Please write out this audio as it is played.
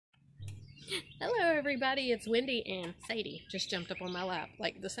Hello everybody, it's Wendy, and Sadie just jumped up on my lap.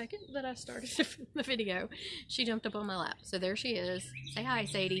 Like the second that I started the video, she jumped up on my lap. So there she is. Say hi,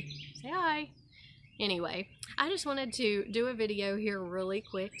 Sadie. Say hi. Anyway, I just wanted to do a video here really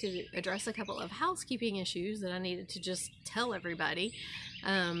quick to address a couple of housekeeping issues that I needed to just tell everybody.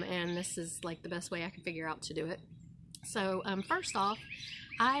 And this is like the best way I can figure out to do it. So first off,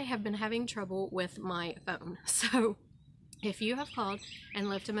 I have been having trouble with my phone. So if you have called and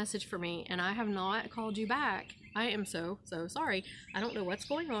left a message for me and I have not called you back, I am so sorry. I don't know what's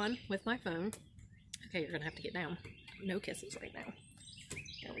going on with my phone. Okay, you're gonna have to get down. No kisses right now.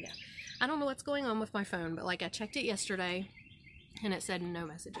 There we go. I don't know what's going on with my phone, but like I checked it yesterday and it said no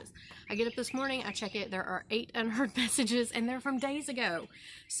messages. I get up this morning, I check it, there are 8 unheard messages and they're from days ago.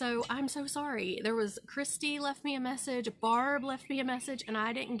 So I'm so sorry. There was Christy left me a message, Barb left me a message, and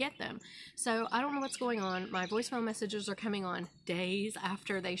I didn't get them. So I don't know what's going on. My voicemail messages are coming on days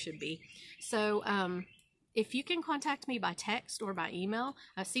after they should be. So if you can contact me by text or by email,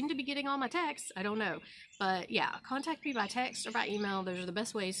 I seem to be getting all my texts, I don't know. But yeah, contact me by text or by email. Those are the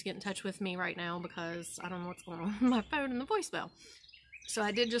best ways to get in touch with me right now because I don't know what's going on with my phone and the voicemail. So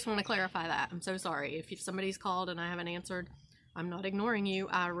I did just want to clarify that. I'm so sorry. If somebody's called and I haven't answered, I'm not ignoring you.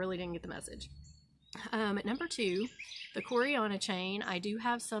 I really didn't get the message. Number 2, the Coriana chain. I do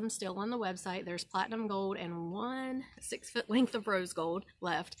have some still on the website. There's platinum gold and 1 6-foot length of rose gold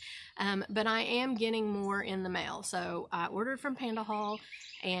left. But I am getting more in the mail. So I ordered from Panda Hall,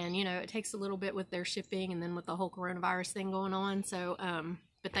 and you know, it takes a little bit with their shipping and then with the whole coronavirus thing going on. So,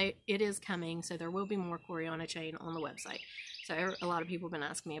 but it is coming. So there will be more Coriana chain on the website. So a lot of people have been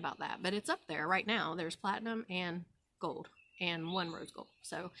asking me about that, but it's up there right now. There's platinum and gold and 1 rose gold.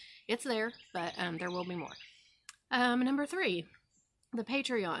 So it's there, but there will be more. Number 3, the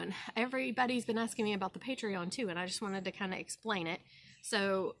Patreon. Everybody's been asking me about the Patreon too, and I just wanted to kind of explain it.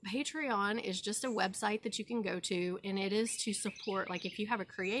 So Patreon is just a website that you can go to, and it is to support, like if you have a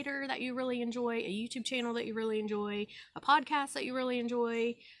creator that you really enjoy, a YouTube channel that you really enjoy, a podcast that you really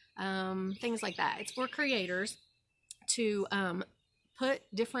enjoy, things like that. It's for creators to put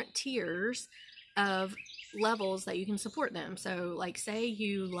different tiers of levels that you can support them. So like say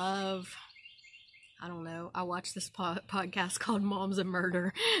you love, I don't know, I watch this podcast called Moms and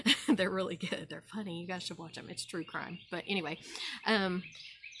Murder. They're really good. They're funny. You guys should watch them. It's true crime. But anyway,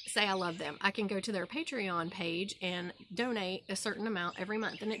 say I love them. I can go to their Patreon page and donate a certain amount every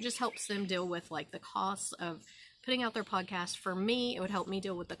month. And it just helps them deal with like the costs of putting out their podcast. For me, it would help me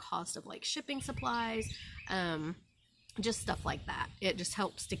deal with the cost of like shipping supplies, just stuff like that. It just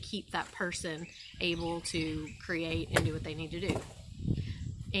helps to keep that person able to create and do what they need to do.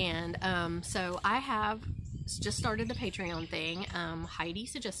 And so I have just started the Patreon thing. Heidi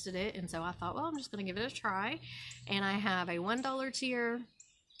suggested it, and so I thought, well, I'm just going to give it a try. And I have a $1 tier,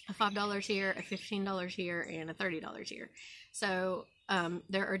 a $5 tier, a $15 tier, and a $30 tier. So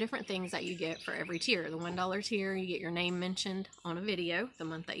there are different things that you get for every tier. The $1 tier, you get your name mentioned on a video the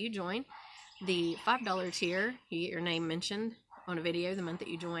month that you join. The $5 tier, you get your name mentioned on a video the month that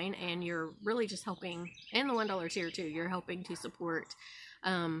you join, and you're really just helping, and the $1 tier too, you're helping to support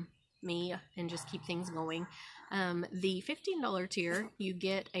me and just keep things going. The $15 tier, you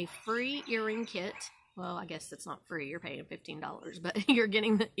get a free earring kit. Well, I guess it's not free, you're paying $15, but you're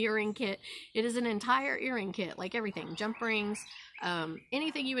getting the earring kit. It is an entire earring kit, like everything, jump rings,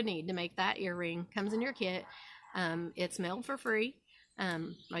 anything you would need to make that earring comes in your kit. It's mailed for free.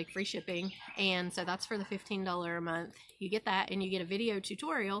 Like free shipping, and so that's for the $15 a month. You get that, and you get a video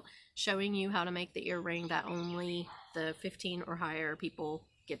tutorial showing you how to make the earring that only the 15 or higher people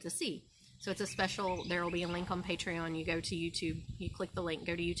get to see. So it's a special, there will be a link on Patreon. You go to YouTube, you click the link,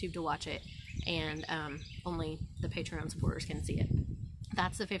 go to YouTube to watch it, and only the Patreon supporters can see it.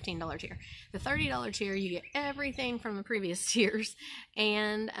 That's the $15 tier. The $30 tier, you get everything from the previous tiers,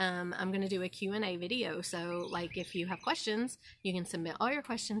 and I'm going to do a Q&A video. So, like, if you have questions, you can submit all your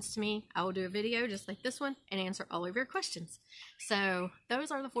questions to me. I will do a video just like this one and answer all of your questions. So,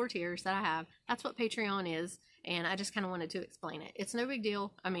 those are the 4 tiers that I have. That's what Patreon is, and I just kind of wanted to explain it. It's no big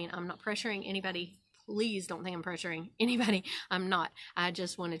deal. I mean, I'm not pressuring anybody. Please don't think I'm pressuring anybody. I'm not. I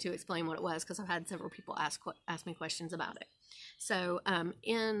just wanted to explain what it was because I've had several people ask me questions about it. So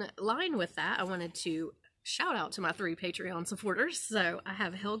in line with that, I wanted to shout out to my 3 Patreon supporters. So I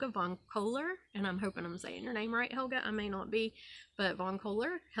have Helga Von Kohler, and I'm hoping I'm saying your name right, Helga. I may not be, but Von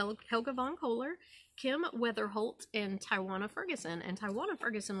Kohler, Helga Von Kohler, Kim Weatherholt, and Tywana Ferguson. And Tywana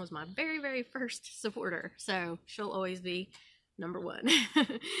Ferguson was my very, very first supporter. So she'll always be number 1.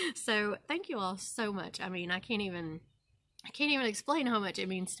 So thank you all so much. I mean, I can't even I can't even explain how much it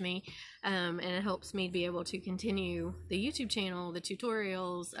means to me, and it helps me be able to continue the YouTube channel, the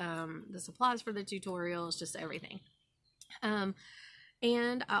tutorials, the supplies for the tutorials, just everything.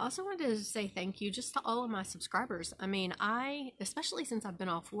 And I also wanted to say thank you just to all of my subscribers. I mean, especially since I've been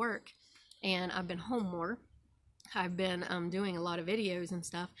off work and I've been home more, I've been doing a lot of videos and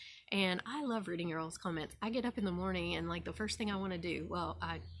stuff, and I love reading your all's comments. I get up in the morning and like the first thing I want to do, well,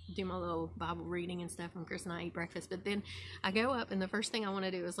 I do my little Bible reading and stuff, and Chris and I eat breakfast, but then I go up and the first thing I want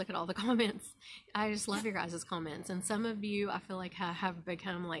to do is look at all the comments. I just love your guys' comments, and some of you I feel like I have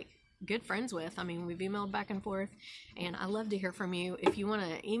become like good friends with. I mean, we've emailed back and forth, and I love to hear from you. If you want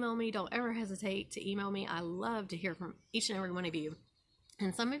to email me, don't ever hesitate to email me. I love to hear from each and every one of you,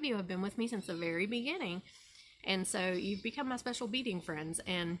 and some of you have been with me since the very beginning. And so you've become my special beading friends,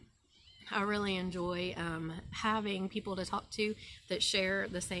 and I really enjoy having people to talk to that share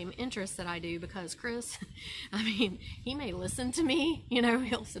the same interests that I do, because Chris, I mean, he may listen to me, you know,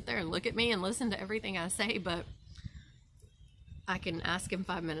 he'll sit there and look at me and listen to everything I say, but I can ask him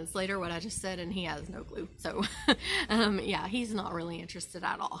 5 minutes later what I just said and he has no clue. So yeah, he's not really interested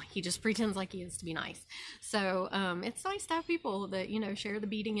at all. He just pretends like he is to be nice. So it's nice to have people that, you know, share the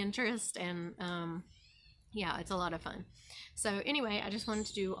beading interest, and yeah, it's a lot of fun. So anyway, I just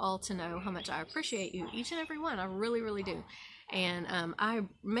wanted you all to know how much I appreciate you, each and every one. I really, really do. And I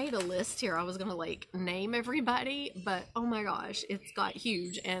made a list here. I was going to like name everybody, but oh my gosh, it's got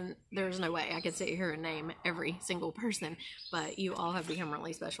huge, and there's no way I could sit here and name every single person, but you all have become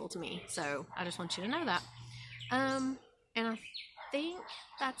really special to me. So I just want you to know that. And I think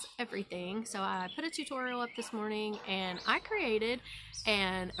that's everything. So I put a tutorial up this morning, and I created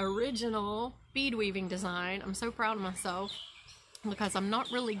an original bead weaving design. I'm so proud of myself because I'm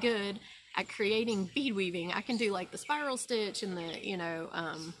not really good at creating bead weaving. I can do like the spiral stitch and the, you know,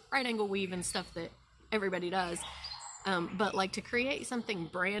 right angle weave and stuff that everybody does. But like to create something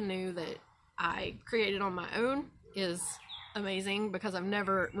brand new that I created on my own is amazing, because I've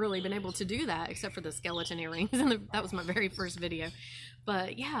never really been able to do that except for the skeleton earrings, and that was my very first video.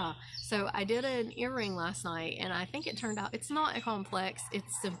 But yeah, so I did an earring last night, and I think it turned out, it's not a complex,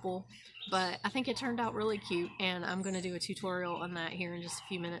 it's simple, but I think it turned out really cute, and I'm going to do a tutorial on that here in just a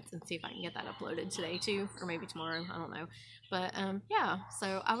few minutes and see if I can get that uploaded today too, or maybe tomorrow, I don't know. But yeah,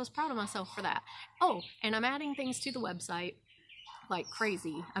 so I was proud of myself for that. Oh, and I'm adding things to the website like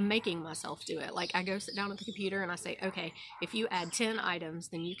crazy. I'm making myself do it. Like I go sit down at the computer and I say, okay, if you add 10 items,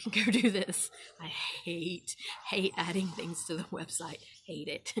 then you can go do this. I hate adding things to the website. Hate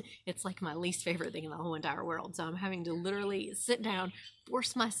it. It's like my least favorite thing in the whole entire world. So I'm having to literally sit down,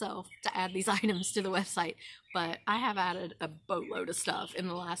 force myself to add these items to the website. But I have added a boatload of stuff in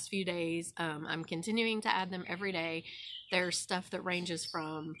the last few days. I'm continuing to add them every day. There's stuff that ranges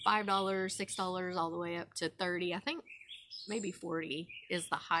from $5, $6, all the way up to $30. I think maybe 40 is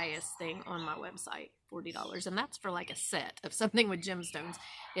the highest thing on my website, $40, and that's for like a set of something with gemstones.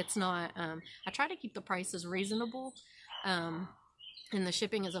 It's not, I try to keep the prices reasonable, and the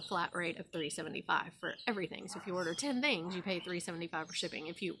shipping is a flat rate of $3.75 for everything. So if you order 10 things, you pay $3.75 for shipping.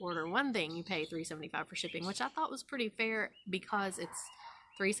 If you order one thing, you pay $3.75 for shipping, which I thought was pretty fair, because it's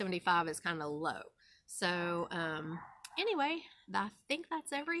 $3.75 is kind of low. So anyway, I think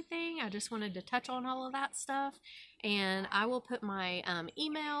that's everything. I just wanted to touch on all of that stuff, and I will put my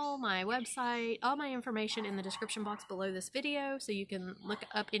email, my website, all my information in the description box below this video, so you can look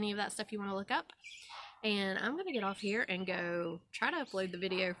up any of that stuff you want to look up. And I'm going to get off here and go try to upload the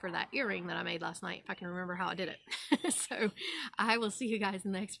video for that earring that I made last night, if I can remember how I did it. So I will see you guys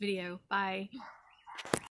in the next video. Bye.